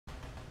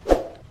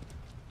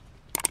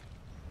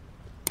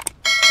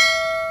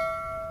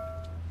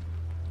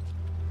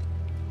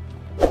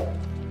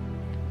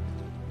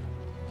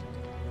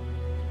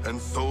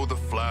so the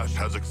Flash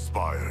has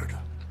expired.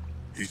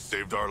 He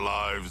saved our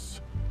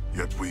lives,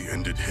 yet we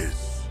ended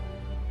his.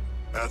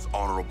 As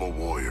honorable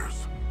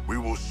warriors, we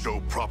will show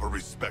proper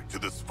respect to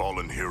this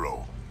fallen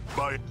hero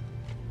by...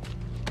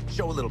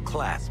 Show a little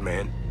class,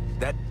 man.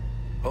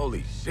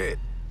 Holy shit.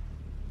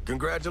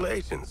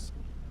 Congratulations.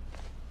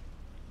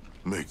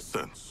 Makes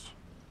sense.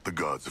 The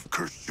gods have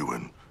cursed you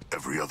in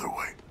every other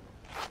way.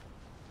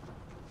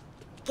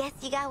 Guess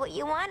you got what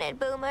you wanted,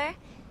 Boomer.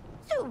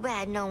 Too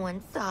bad no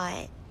one saw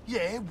it.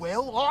 Yeah,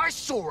 well, I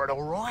saw it,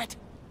 all right.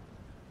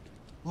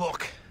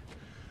 Look,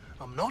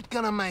 I'm not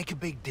gonna make a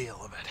big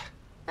deal of it.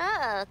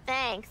 Oh,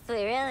 thanks.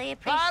 We really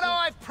appreciate it. But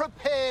I've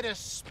prepared a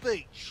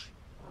speech.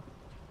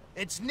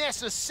 It's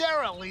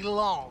necessarily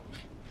long.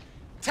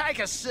 Take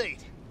a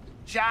seat,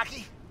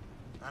 Sharky.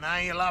 I know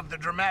you love the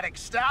dramatic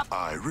stuff.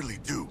 I really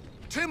do.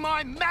 To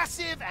my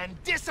massive and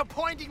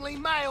disappointingly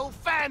male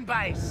fan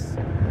base.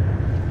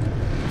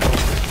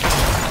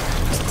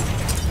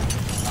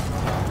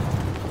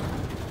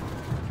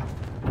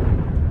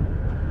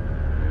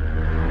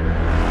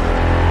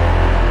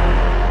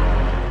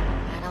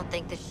 I don't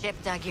think the ship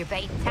dug your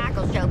bait and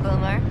tackle show,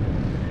 Boomer.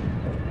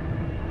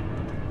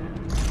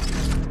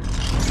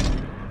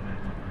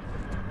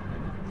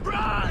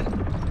 Run!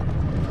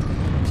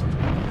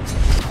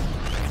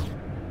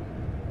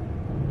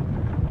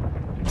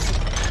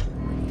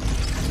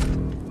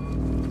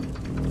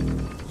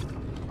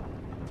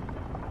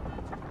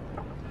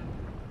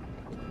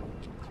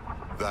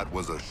 That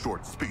was a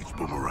short speech,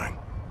 Boomerang.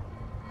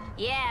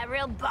 Yeah,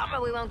 real bummer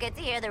we won't get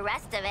to hear the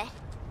rest of it.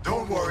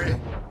 Don't worry.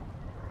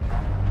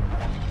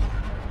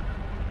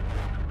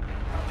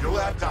 You'll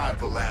have time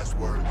for last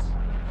words.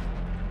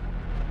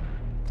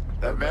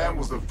 That man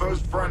was the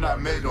first friend I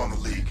made on the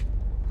League.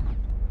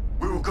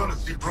 We were gonna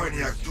see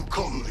Brainiacs do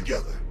Colo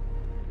together.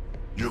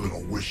 You're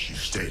gonna wish you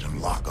stayed in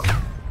lockup.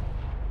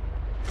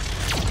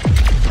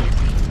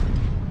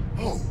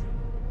 Oh.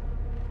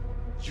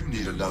 You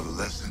need another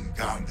lesson,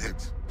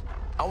 convict.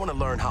 I want to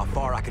learn how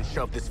far I can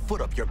shove this foot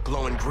up your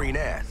glowing green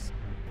ass.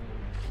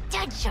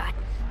 Deadshot,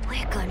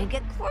 we're gonna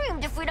get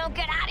groomed if we don't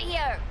get out of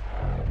here.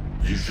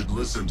 You should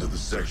listen to the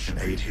Section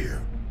 8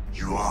 here.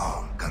 You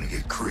are gonna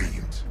get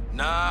creamed.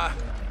 Nah.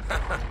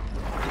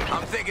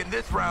 I'm thinking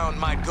this round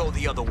might go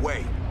the other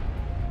way.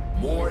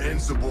 More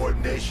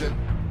insubordination?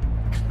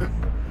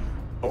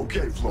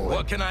 Okay, Floyd.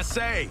 What can I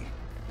say?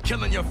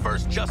 Killing your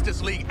first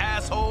Justice League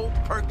asshole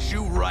perks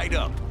you right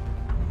up.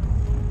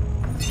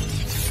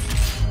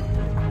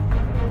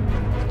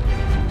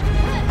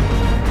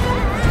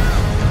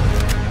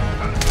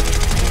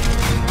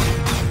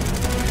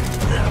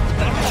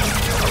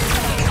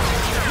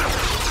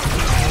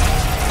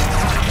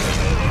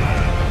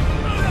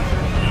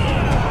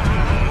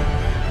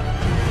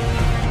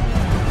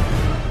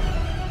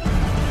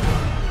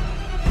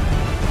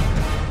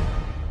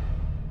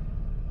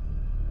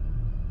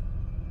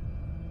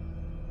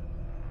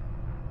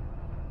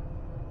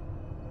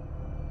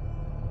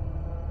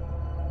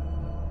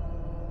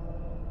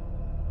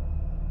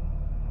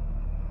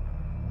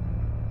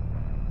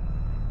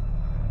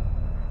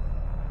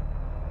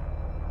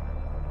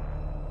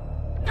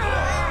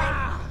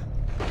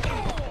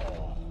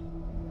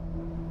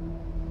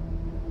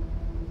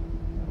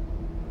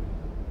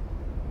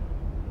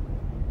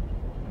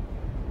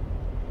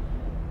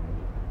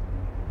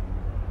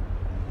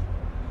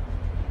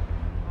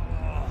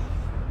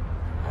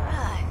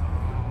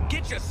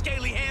 Get your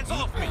scaly hands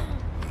off me!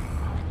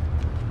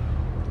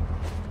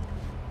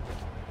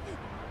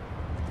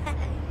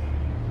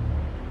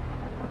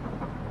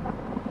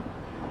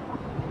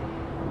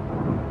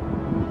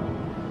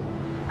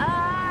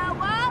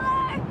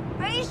 Waller!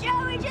 Pretty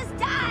sure we just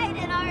died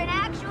and are in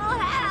actual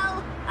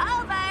hell.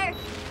 Over.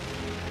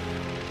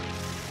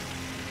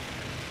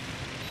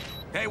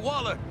 Hey,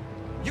 Waller,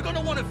 you're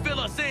gonna want to fill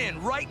us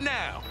in right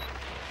now.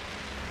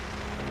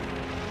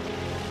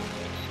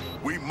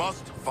 We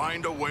must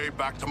find a way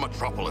back to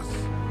Metropolis.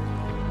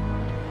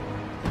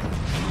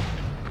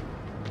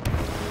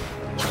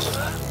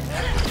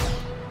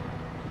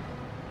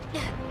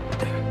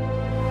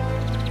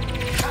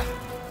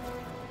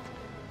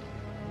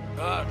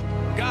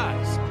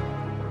 Guys.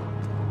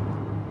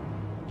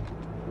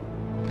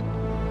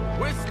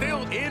 We're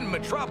still in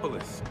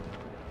Metropolis.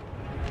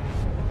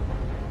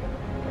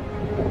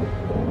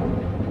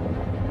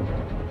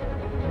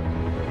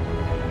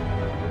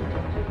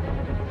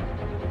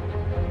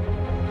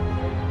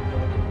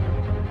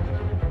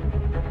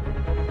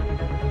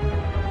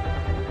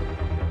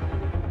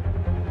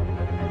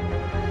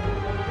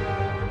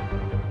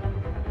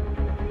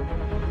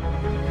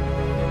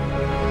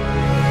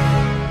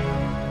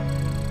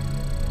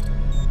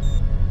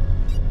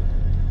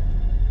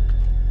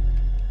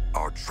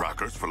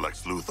 Trackers for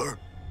Lex Luthor?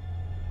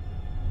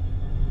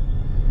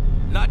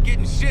 Not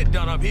getting shit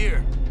done up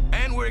here.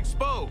 And we're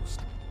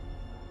exposed.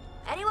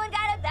 Anyone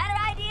got a better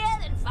idea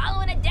than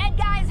following a dead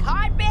guy's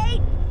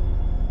heartbeat?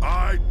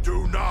 I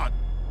do not.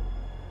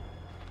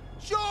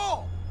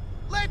 Sure.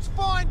 Let's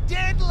find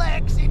dead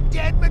Lex in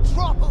dead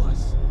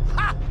Metropolis.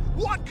 Ha!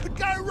 What could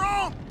go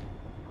wrong?